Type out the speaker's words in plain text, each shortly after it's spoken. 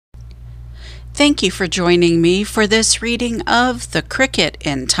Thank you for joining me for this reading of The Cricket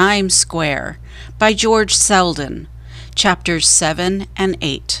in Times Square by George Selden, Chapters 7 and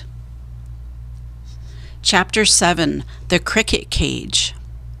 8. Chapter 7, The Cricket Cage.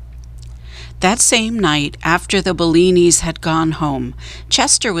 That same night, after the Bellinis had gone home,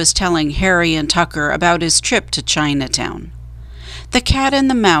 Chester was telling Harry and Tucker about his trip to Chinatown. The cat and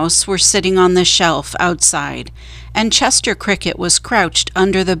the mouse were sitting on the shelf outside, and Chester Cricket was crouched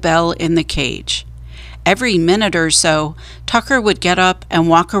under the bell in the cage. Every minute or so, Tucker would get up and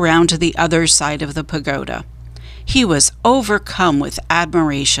walk around to the other side of the pagoda. He was overcome with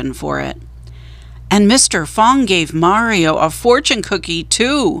admiration for it. "And Mr. Fong gave Mario a fortune cookie,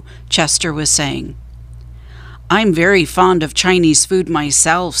 too," Chester was saying. "I'm very fond of Chinese food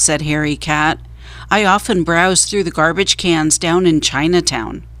myself," said Harry Cat. "I often browse through the garbage cans down in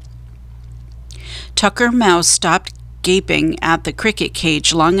Chinatown." Tucker Mouse stopped gaping at the cricket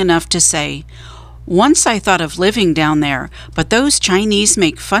cage long enough to say, "Once I thought of living down there, but those Chinese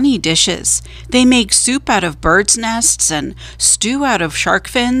make funny dishes. They make soup out of birds' nests and stew out of shark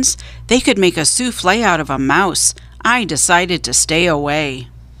fins. They could make a souffle out of a mouse. I decided to stay away."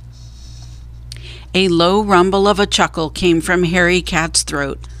 A low rumble of a chuckle came from Harry Cat's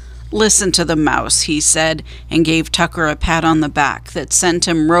throat. "Listen to the mouse," he said, and gave Tucker a pat on the back that sent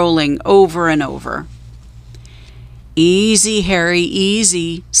him rolling over and over. "Easy, Harry,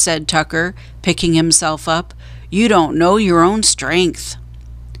 easy," said Tucker, picking himself up. "You don't know your own strength."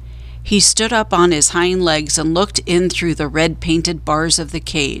 He stood up on his hind legs and looked in through the red-painted bars of the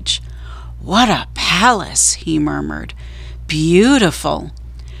cage. "What a palace!" he murmured. "Beautiful!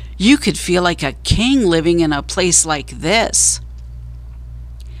 You could feel like a king living in a place like this."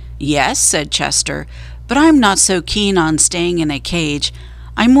 "Yes," said Chester, "but I'm not so keen on staying in a cage.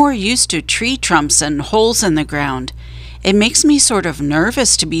 I'm more used to tree trunks and holes in the ground. It makes me sort of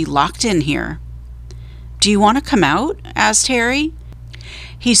nervous to be locked in here." "Do you want to come out?" asked Harry.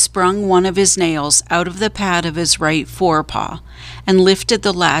 He sprung one of his nails out of the pad of his right forepaw and lifted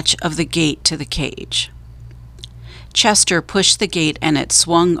the latch of the gate to the cage. Chester pushed the gate and it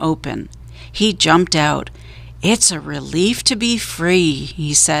swung open. He jumped out. "It's a relief to be free,"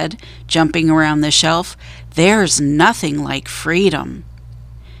 he said, jumping around the shelf. "There's nothing like freedom."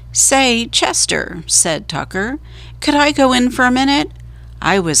 "Say, Chester," said Tucker, "could I go in for a minute?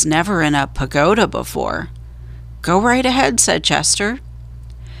 I was never in a pagoda before." "Go right ahead," said Chester.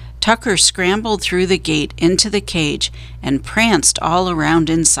 Tucker scrambled through the gate into the cage and pranced all around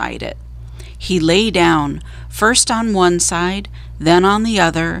inside it. He lay down, first on one side, then on the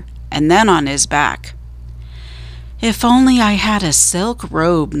other, and then on his back. "If only I had a silk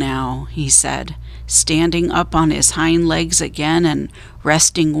robe now," he said, standing up on his hind legs again and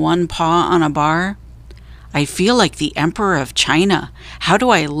resting one paw on a bar. "I feel like the Emperor of China. How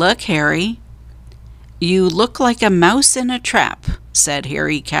do I look, Harry?" "You look like a mouse in a trap," said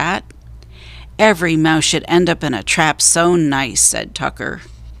Harry Cat. "Every mouse should end up in a trap so nice," said Tucker.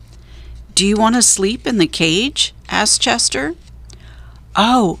 "Do you want to sleep in the cage?" asked Chester.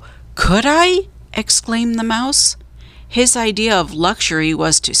 "Oh, could I?" exclaimed the mouse. His idea of luxury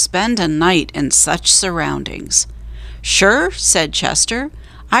was to spend a night in such surroundings. "Sure," said Chester.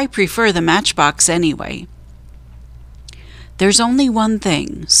 "I prefer the matchbox anyway." "There's only one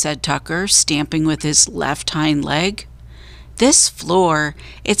thing," said Tucker, stamping with his left hind leg. "This floor,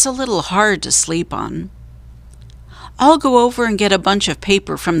 it's a little hard to sleep on." "I'll go over and get a bunch of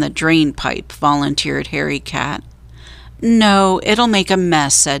paper from the drain pipe," volunteered Harry Cat. "No, it'll make a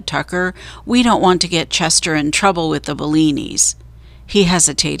mess," said Tucker. "We don't want to get Chester in trouble with the Bellinis." He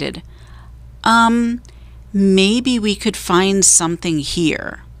hesitated. Maybe we could find something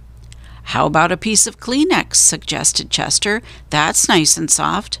here." "How about a piece of Kleenex?" suggested Chester. "That's nice and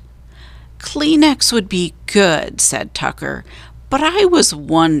soft." "Kleenex would be good," said Tucker, "but I was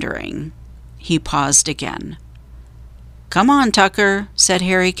wondering." He paused again. "Come on, Tucker," said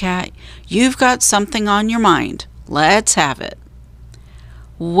Harry Cat. "You've got something on your mind. Let's have it."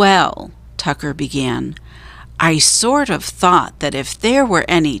 "Well," Tucker began, "I sort of thought that if there were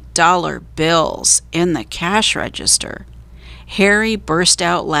any dollar bills in the cash register—" Harry burst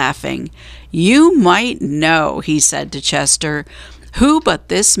out laughing. "You might know," he said to Chester. "Who but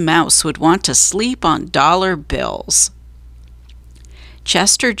this mouse would want to sleep on dollar bills?"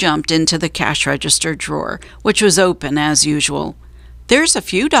 Chester jumped into the cash register drawer, which was open as usual. "There's a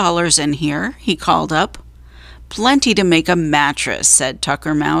few dollars in here," he called up. "Plenty to make a mattress," said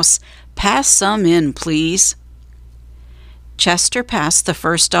Tucker Mouse. "Pass some in, please." Chester passed the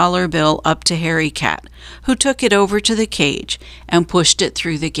first dollar bill up to Harry Cat, who took it over to the cage and pushed it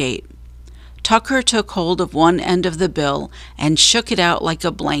through the gate. Tucker took hold of one end of the bill and shook it out like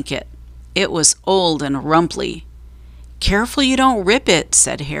a blanket. It was old and rumply. "Careful you don't rip it,"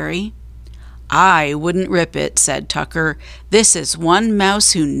 said Harry. "I wouldn't rip it," said Tucker. "This is one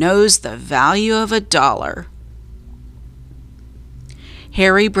mouse who knows the value of $1.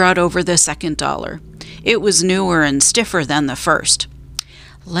 Harry brought over the second dollar. It was newer and stiffer than the first.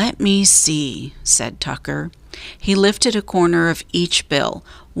 "Let me see," said Tucker. He lifted a corner of each bill,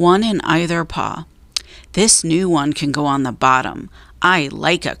 one in either paw. "This new one can go on the bottom. I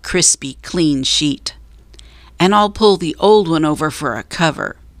like a crispy, clean sheet. And I'll pull the old one over for a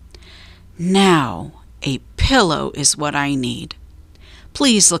cover. Now, a pillow is what I need.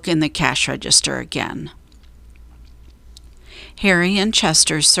 Please look in the cash register again." Harry and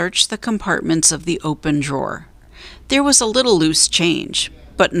Chester searched the compartments of the open drawer. There was a little loose change,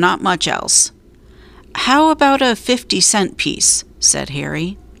 but not much else. "How about a 50-cent piece?" said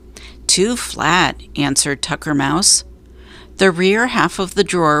Harry. "Too flat," answered Tucker Mouse. The rear half of the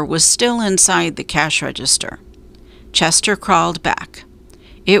drawer was still inside the cash register. Chester crawled back.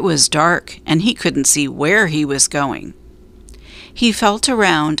 It was dark, and he couldn't see where he was going. He felt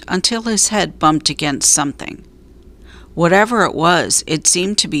around until his head bumped against something. Whatever it was, it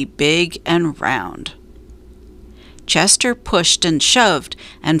seemed to be big and round. Chester pushed and shoved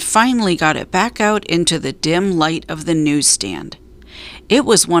and finally got it back out into the dim light of the newsstand. It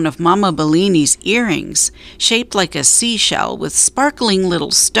was one of Mama Bellini's earrings, shaped like a seashell with sparkling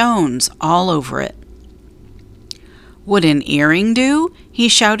little stones all over it. "Would an earring do?" he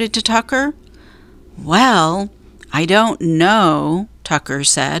shouted to Tucker. "Well, I don't know," Tucker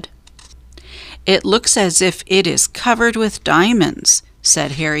said. "It looks as if it is covered with diamonds,"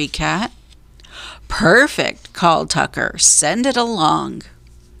 said Harry Cat. "Perfect," called Tucker. "Send it along."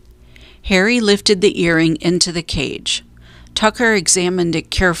 Harry lifted the earring into the cage. Tucker examined it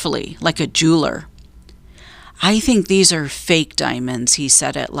carefully, like a jeweler. "I think these are fake diamonds," he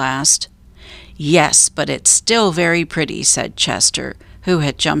said at last. "Yes, but it's still very pretty," said Chester, who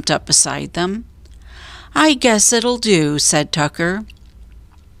had jumped up beside them. "I guess it'll do," said Tucker.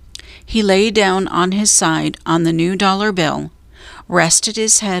 He lay down on his side on the new dollar bill, rested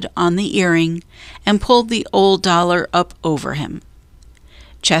his head on the earring, and pulled the old dollar up over him.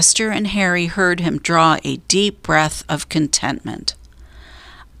 Chester and Harry heard him draw a deep breath of contentment.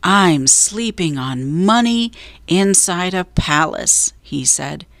 "I'm sleeping on money inside a palace," he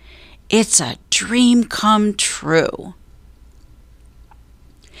said. "It's a dream come true."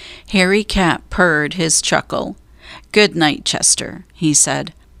 Harry Cat purred his chuckle. "Good night, Chester," he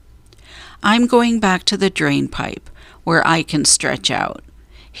said. "I'm going back to the drain pipe, where I can stretch out."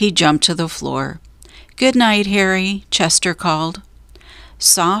 He jumped to the floor. "Good night, Harry," Chester called.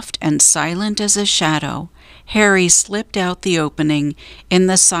 Soft and silent as a shadow, Harry slipped out the opening in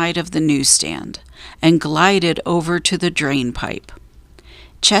the side of the newsstand and glided over to the drain pipe.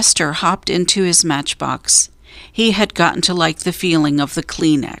 Chester hopped into his matchbox. He had gotten to like the feeling of the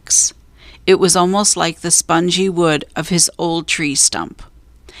Kleenex. It was almost like the spongy wood of his old tree stump,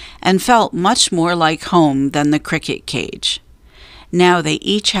 and felt much more like home than the cricket cage. Now they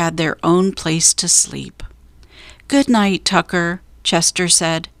each had their own place to sleep. "Good night, Tucker," Chester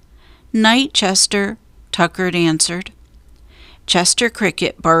said. "Night, Chester," Tucker answered. Chester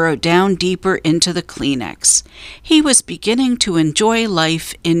Cricket burrowed down deeper into the Kleenex. He was beginning to enjoy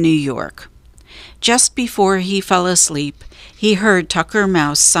life in New York. Just before he fell asleep, he heard Tucker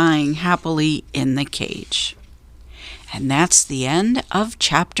Mouse sighing happily in the cage. And that's the end of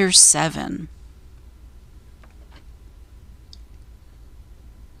Chapter 7.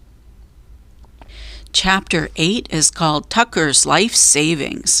 Chapter 8 is called Tucker's Life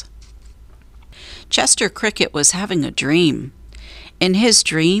Savings. Chester Cricket was having a dream. In his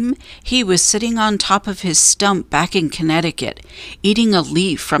dream, he was sitting on top of his stump back in Connecticut, eating a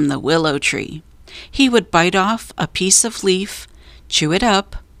leaf from the willow tree. He would bite off a piece of leaf, chew it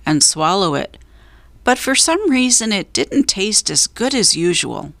up, and swallow it. But for some reason it didn't taste as good as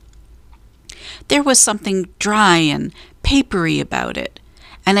usual. There was something dry and papery about it,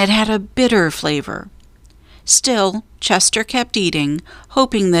 and it had a bitter flavor. Still, Chester kept eating,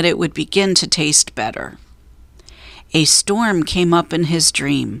 hoping that it would begin to taste better. A storm came up in his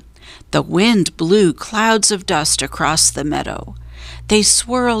dream. The wind blew clouds of dust across the meadow. They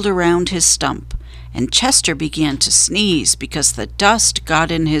swirled around his stump, and Chester began to sneeze because the dust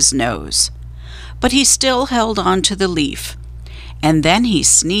got in his nose. But he still held on to the leaf, and then he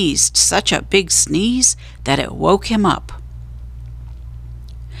sneezed such a big sneeze that it woke him up.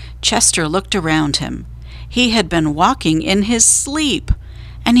 Chester looked around him. He had been walking in his sleep,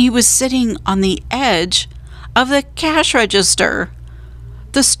 and he was sitting on the edge of the cash register.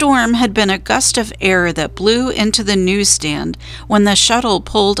 The storm had been a gust of air that blew into the newsstand when the shuttle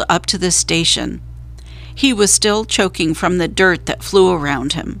pulled up to the station. He was still choking from the dirt that flew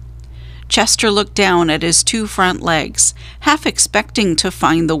around him. Chester looked down at his 2 front legs, half expecting to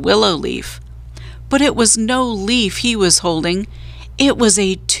find the willow leaf. But it was no leaf he was holding. It was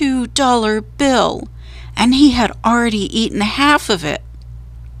a $2 bill, and he had already eaten half of it.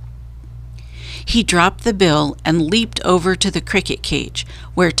 He dropped the bill and leaped over to the cricket cage,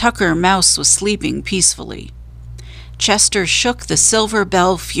 where Tucker Mouse was sleeping peacefully. Chester shook the silver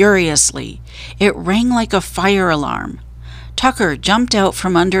bell furiously. It rang like a fire alarm. Tucker jumped out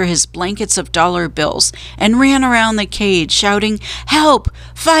from under his blankets of dollar bills and ran around the cage, shouting, "Help!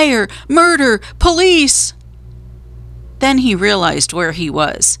 Fire! Murder! Police!" Then he realized where he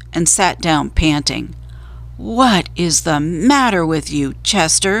was and sat down panting. "What is the matter with you,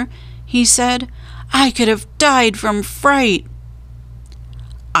 Chester?" he said. "I could have died from fright."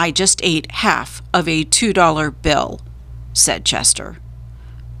 "I just ate half of a $2 bill," said Chester.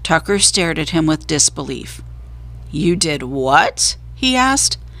 Tucker stared at him with disbelief. "You did what?" he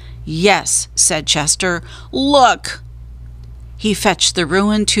asked. "Yes," said Chester. "Look!" He fetched the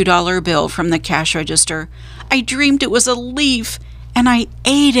ruined $2 bill from the cash register. "I dreamed it was a leaf, and I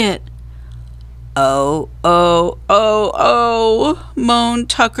ate it." "Oh, oh, oh, oh," moaned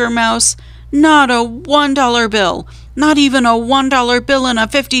Tucker Mouse. "Not a $1 bill, not even a $1 bill and a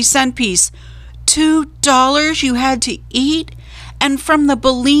 50-cent piece. $2 you had to eat? And from the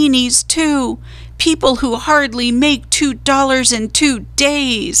Bellinis, too. People who hardly make $2 in 2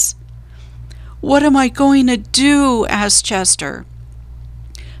 days. "What am I going to do?" asked Chester.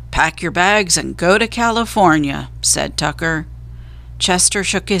 "Pack your bags and go to California," said Tucker. Chester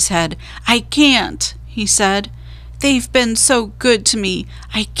shook his head. "I can't," he said. "They've been so good to me.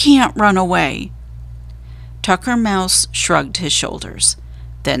 I can't run away." Tucker Mouse shrugged his shoulders.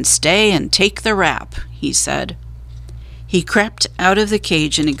 "Then stay and take the rap," he said. He crept out of the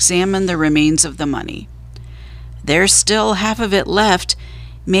cage and examined the remains of the money. "There's still half of it left.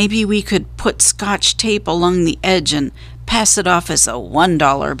 Maybe we could put Scotch tape along the edge and pass it off as a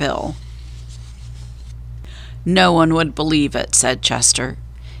 $1 bill." "No one would believe it," said Chester.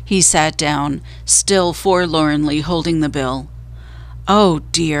 He sat down, still forlornly holding the bill. Oh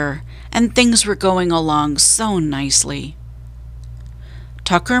dear, and things were going along so nicely.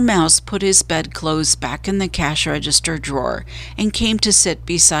 Tucker Mouse put his bedclothes back in the cash register drawer and came to sit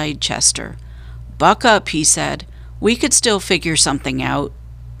beside Chester. "Buck up," he said. "We could still figure something out.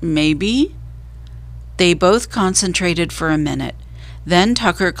 Maybe?" They both concentrated for a minute. Then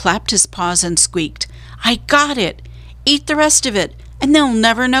Tucker clapped his paws and squeaked, "I got it! Eat the rest of it, and they'll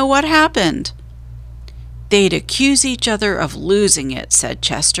never know what happened." "They'd accuse each other of losing it," said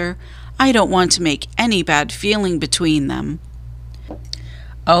Chester. "I don't want to make any bad feeling between them."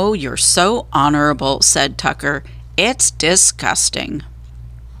 "Oh, you're so honorable," said Tucker. "It's disgusting."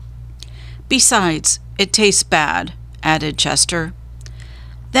 "Besides, it tastes bad," added Chester.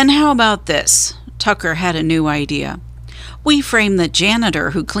 "Then how about this?" Tucker had a new idea. "We frame the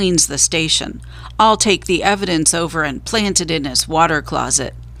janitor who cleans the station. I'll take the evidence over and plant it in his water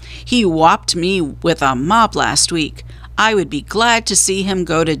closet. He whopped me with a mop last week. I would be glad to see him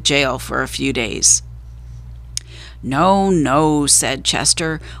go to jail for a few days." "No, no," said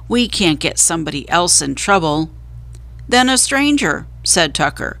Chester. "We can't get somebody else in trouble." "Then a stranger," said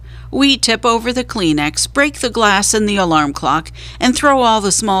Tucker. "We tip over the Kleenex, break the glass in the alarm clock, and throw all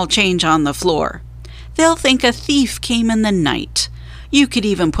the small change on the floor. They'll think a thief came in the night. You could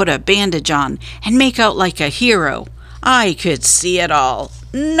even put a bandage on and make out like a hero. I could see it all."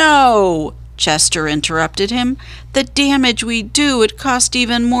 "No," Chester interrupted him. "The damage we do would cost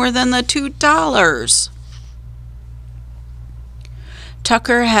even more than the $2.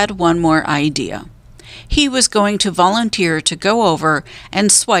 Tucker had one more idea. He was going to volunteer to go over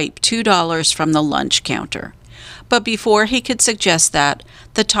and swipe $2 from the lunch counter. But before he could suggest that,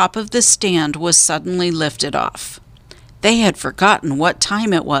 the top of the stand was suddenly lifted off. They had forgotten what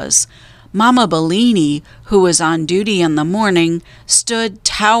time it was. Mama Bellini, who was on duty in the morning, stood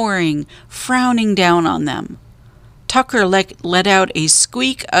towering, frowning down on them. Tucker let out a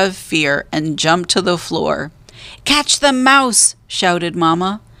squeak of fear and jumped to the floor. "Catch the mouse!" shouted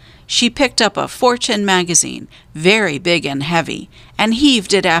Mama. She picked up a Fortune magazine, very big and heavy, and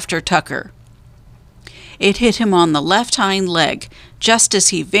heaved it after Tucker. It hit him on the left hind leg, just as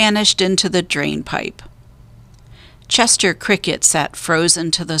he vanished into the drain pipe. Chester Cricket sat frozen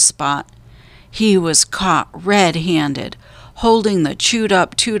to the spot. He was caught red-handed, holding the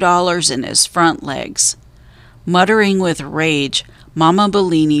chewed-up $2 in his front legs. Muttering with rage, Mama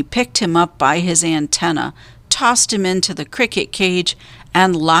Bellini picked him up by his antenna, tossed him into the cricket cage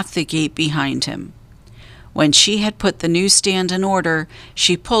and locked the gate behind him. When she had put the newsstand in order,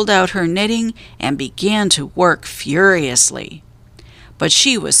 she pulled out her knitting and began to work furiously. But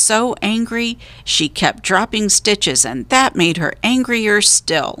she was so angry, she kept dropping stitches, and that made her angrier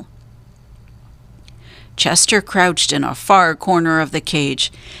still. Chester crouched in a far corner of the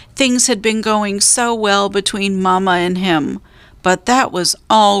cage. Things had been going so well between Mama and him, but that was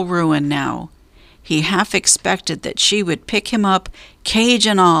all ruined now. He half expected that she would pick him up, cage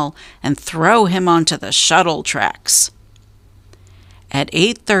and all, and throw him onto the shuttle tracks. At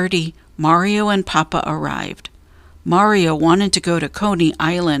 8:30, Mario and Papa arrived. Mario wanted to go to Coney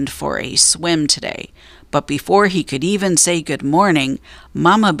Island for a swim today, but before he could even say good morning,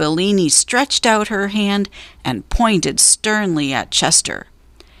 Mama Bellini stretched out her hand and pointed sternly at Chester.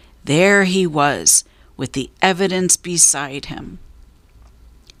 There he was, with the evidence beside him.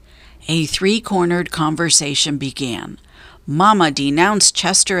 A three-cornered conversation began. Mama denounced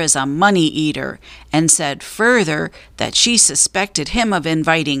Chester as a money-eater and said further that she suspected him of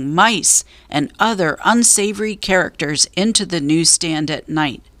inviting mice and other unsavory characters into the newsstand at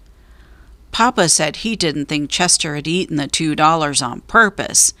night. Papa said he didn't think Chester had eaten the $2 on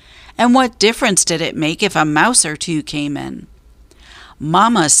purpose, and what difference did it make if a mouse or two came in?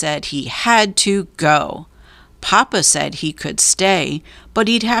 Mama said he had to go. Papa said he could stay, but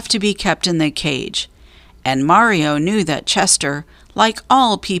he'd have to be kept in the cage. And Mario knew that Chester, like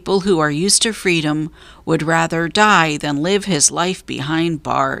all people who are used to freedom, would rather die than live his life behind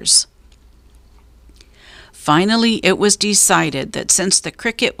bars. Finally, it was decided that since the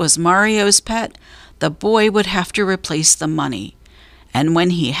cricket was Mario's pet, the boy would have to replace the money. And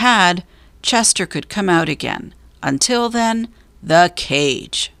when he had, Chester could come out again. Until then, the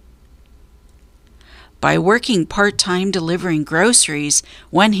cage. By working part-time delivering groceries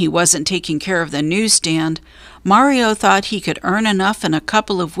when he wasn't taking care of the newsstand, Mario thought he could earn enough in a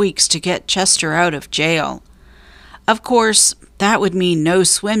couple of weeks to get Chester out of jail. Of course, that would mean no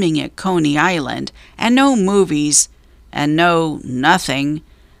swimming at Coney Island, and no movies, and no nothing,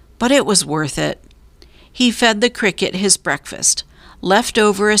 but it was worth it. He fed the cricket his breakfast,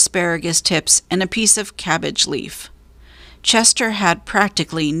 leftover asparagus tips and a piece of cabbage leaf. Chester had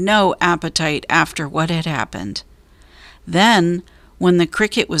practically no appetite after what had happened. Then, when the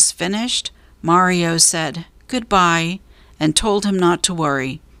cricket was finished, Mario said goodbye and told him not to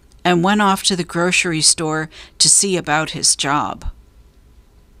worry, and went off to the grocery store to see about his job.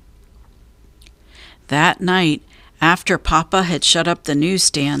 That night, after Papa had shut up the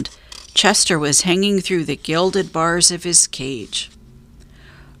newsstand, Chester was hanging through the gilded bars of his cage.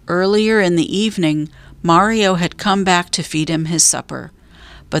 Earlier in the evening, Mario had come back to feed him his supper,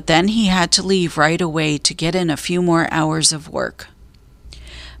 but then he had to leave right away to get in a few more hours of work.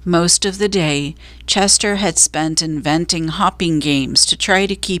 Most of the day, Chester had spent inventing hopping games to try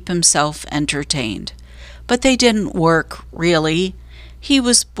to keep himself entertained. But they didn't work, really. He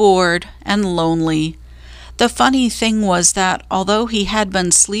was bored and lonely. The funny thing was that although he had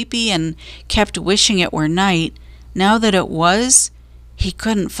been sleepy and kept wishing it were night, now that it was, he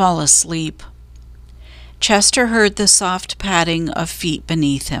couldn't fall asleep. Chester heard the soft padding of feet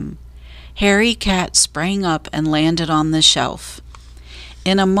beneath him. Harry Cat sprang up and landed on the shelf.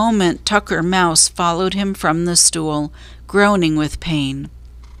 In a moment, Tucker Mouse followed him from the stool, groaning with pain.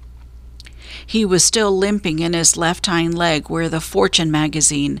 He was still limping in his left hind leg where the Fortune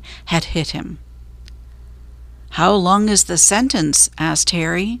magazine had hit him. "How long is the sentence?" asked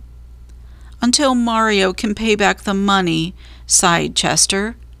Harry. "Until Mario can pay back the money," sighed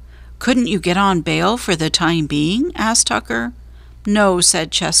Chester. "Couldn't you get on bail for the time being?" asked Tucker. "No,"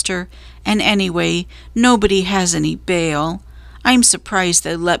 said Chester, "and anyway, nobody has any bail. I'm surprised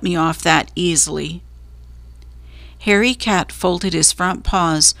they let me off that easily." Harry Cat folded his front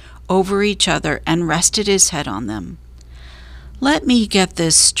paws over each other and rested his head on them. "Let me get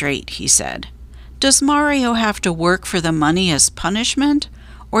this straight," he said. "Does Mario have to work for the money as punishment,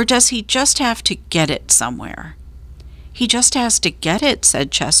 or does he just have to get it somewhere?" "He just has to get it,"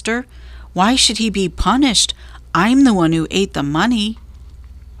 said Chester. "Why should he be punished? I'm the one who ate the money."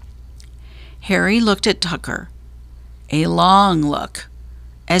 Harry looked at Tucker. A long look,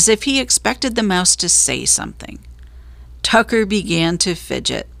 as if he expected the mouse to say something. Tucker began to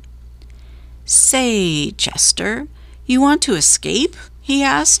fidget. "Say, Chester, you want to escape?" he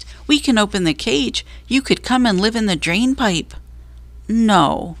asked. "We can open the cage. You could come and live in the drain pipe."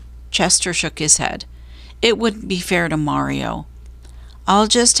 "No," Chester shook his head. "It wouldn't be fair to Mario. I'll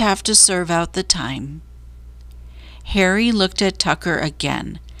just have to serve out the time." Harry looked at Tucker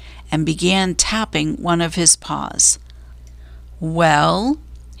again and began tapping one of his paws. "Well,"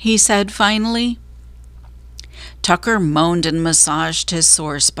 he said finally. Tucker moaned and massaged his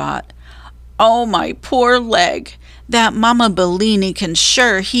sore spot. "Oh, my poor leg! That Mama Bellini can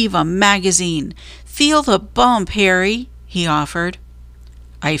sure heave a magazine. Feel the bump, Harry," he offered.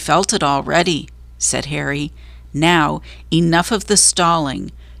 "I felt it already," said Harry. "Now, enough of the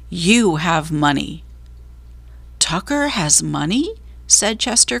stalling. You have money." "Tucker has money?" said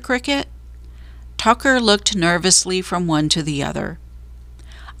Chester Cricket. Tucker looked nervously from one to the other.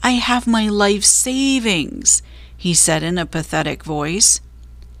 "I have my life savings," he said in a pathetic voice.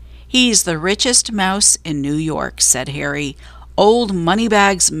 "He's the richest mouse in New York," said Harry. "Old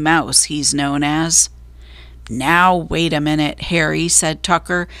Moneybags Mouse, he's known as." "Now, wait a minute, Harry," said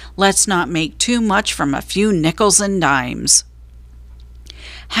Tucker. "Let's not make too much from a few nickels and dimes."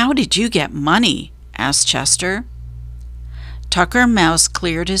 "How did you get money?" asked Chester. Tucker Mouse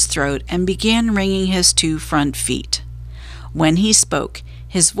cleared his throat and began wringing his 2 front feet. When he spoke,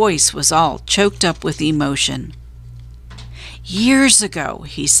 his voice was all choked up with emotion. "Years ago,"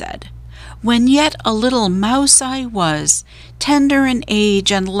 he said, "when yet a little mouse I was, tender in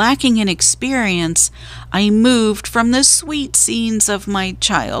age and lacking in experience, I moved from the sweet scenes of my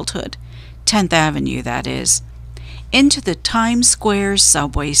childhood, 10th Avenue, that is, into the Times Square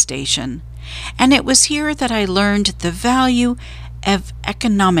subway station, and it was here that I learned the value of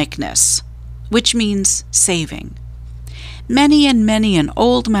economicness, which means saving. Many and many an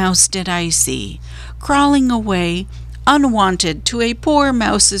old mouse did I see, crawling away unwanted to a poor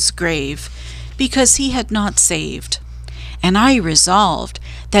mouse's grave, because he had not saved, and I resolved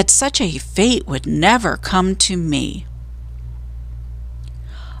that such a fate would never come to me."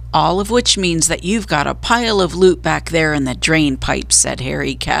 "All of which means that you've got a pile of loot back there in the drain pipe," said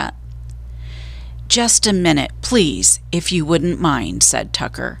Harry Cat. "Just a minute, please, if you wouldn't mind," said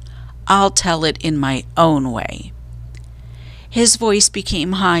Tucker. "I'll tell it in my own way." His voice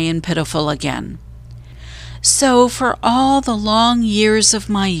became high and pitiful again. "So for all the long years of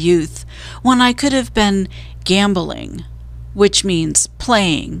my youth, when I could have been gambling, which means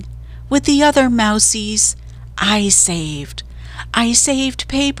playing, with the other mousies, I saved. I saved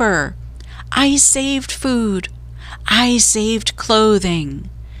paper. I saved food. I saved clothing.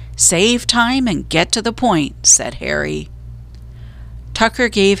 Save time and get to the point," said Harry. Tucker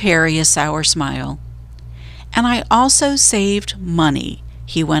gave Harry a sour smile. "And I also saved money,"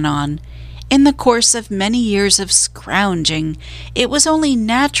 he went on. "In the course of many years of scrounging, it was only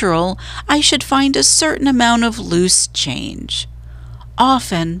natural I should find a certain amount of loose change.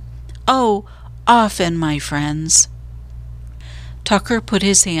 Often, oh, often, my friends." Tucker put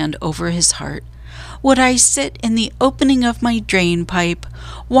his hand over his heart. "Would I sit in the opening of my drain pipe,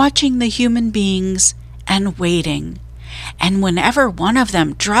 watching the human beings and waiting, and whenever one of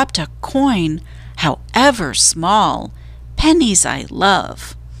them dropped a coin, however small, pennies I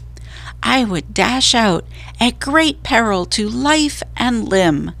love, I would dash out at great peril to life and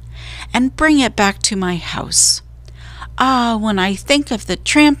limb, and bring it back to my house. Ah, when I think of the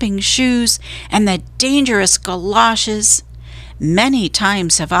tramping shoes and the dangerous galoshes, many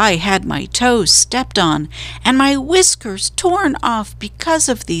times have I had my toes stepped on and my whiskers torn off because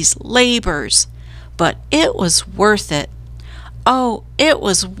of these labors, but it was worth it. Oh, it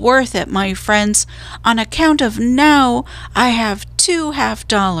was worth it, my friends, on account of now I have 2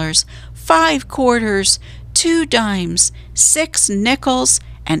 half-dollars, 5 quarters, 2 dimes, 6 nickels,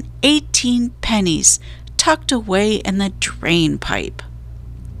 and 18 pennies tucked away in the drain pipe."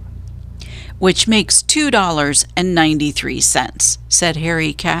 "Which makes $2.93, said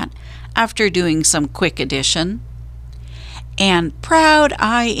Harry Cat, after doing some quick addition. "And proud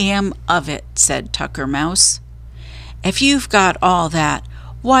I am of it," said Tucker Mouse. "If you've got all that,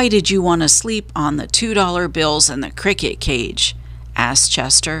 why did you want to sleep on the $2 bills in the cricket cage?" asked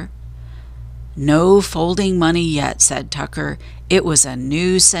Chester. "No folding money yet," said Tucker. "It was a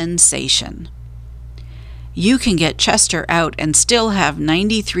new sensation." "You can get Chester out and still have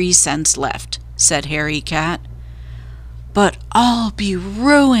 93 cents left," said Harry Cat. "But I'll be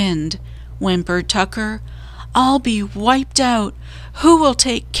ruined," whimpered Tucker. "I'll be wiped out. Who will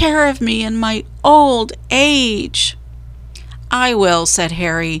take care of me in my old age?" "I will," said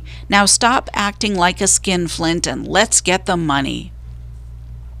Harry. "Now stop acting like a skinflint and let's get the money."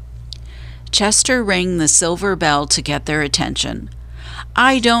 Chester rang the silver bell to get their attention.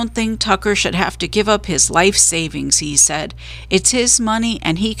 "I don't think Tucker should have to give up his life savings," he said. "It's his money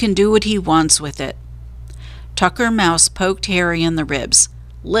and he can do what he wants with it." Tucker Mouse poked Harry in the ribs.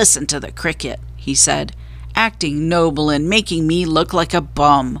 "Listen to the cricket," he said, "acting noble and making me look like a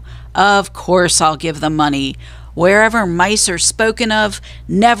bum. Of course I'll give the money. Wherever mice are spoken of,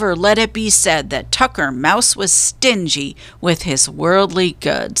 never let it be said that Tucker Mouse was stingy with his worldly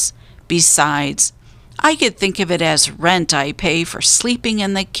goods. Besides, I could think of it as rent I pay for sleeping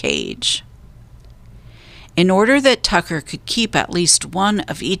in the cage." In order that Tucker could keep at least one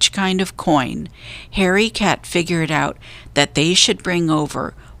of each kind of coin, Harry Cat figured out that they should bring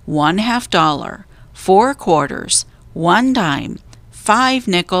over $1/2, 4 quarters, 1 dime, 5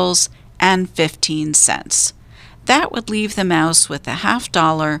 nickels, and 15 cents. That would leave the mouse with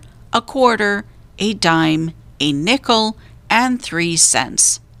 $1/2, a quarter, a dime, a nickel, and 3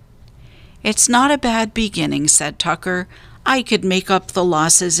 cents. "It's not a bad beginning," said Tucker. "I could make up the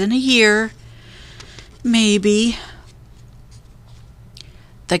losses in a year. Maybe."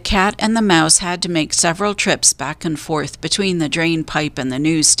 The cat and the mouse had to make several trips back and forth between the drain pipe and the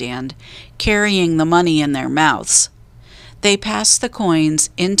newsstand, carrying the money in their mouths. They passed the coins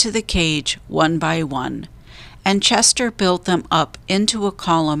into the cage one by one, and Chester built them up into a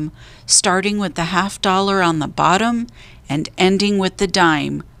column, starting with the $1/2 on the bottom and ending with the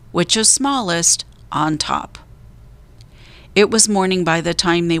dime, which was smallest, on top. It was morning by the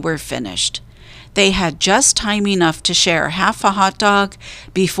time they were finished. They had just time enough to share half a hot dog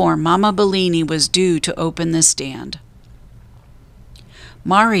before Mama Bellini was due to open the stand.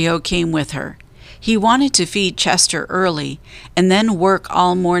 Mario came with her. He wanted to feed Chester early and then work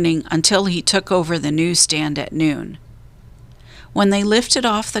all morning until he took over the newsstand at noon. When they lifted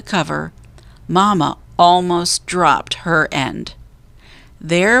off the cover, Mama almost dropped her end.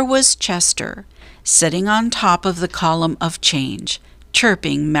 There was Chester, sitting on top of the column of change,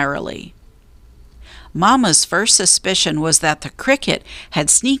 chirping merrily. Mama's first suspicion was that the cricket had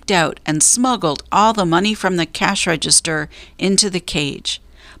sneaked out and smuggled all the money from the cash register into the cage.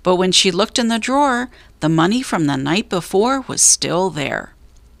 But when she looked in the drawer, the money from the night before was still there.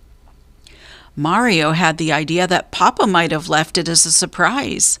 Mario had the idea that Papa might have left it as a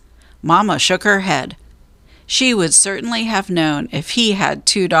surprise. Mama shook her head. She would certainly have known if he had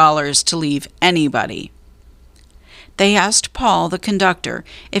 $2 to leave anybody. They asked Paul, the conductor,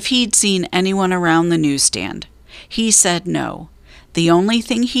 if he'd seen anyone around the newsstand. He said no. The only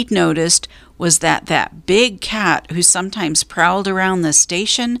thing he'd noticed was that big cat who sometimes prowled around the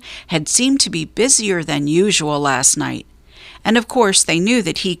station had seemed to be busier than usual last night. And of course they knew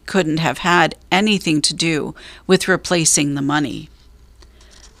that he couldn't have had anything to do with replacing the money.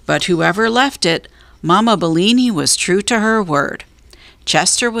 But whoever left it, Mama Bellini was true to her word.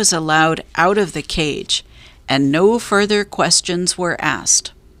 Chester was allowed out of the cage, and no further questions were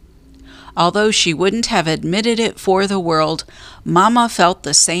asked. Although she wouldn't have admitted it for the world, Mama felt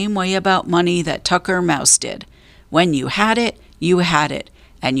the same way about money that Tucker Mouse did. When you had it,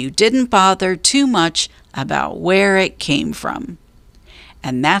 and you didn't bother too much about where it came from.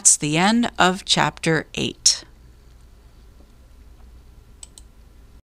 And that's the end of Chapter 8.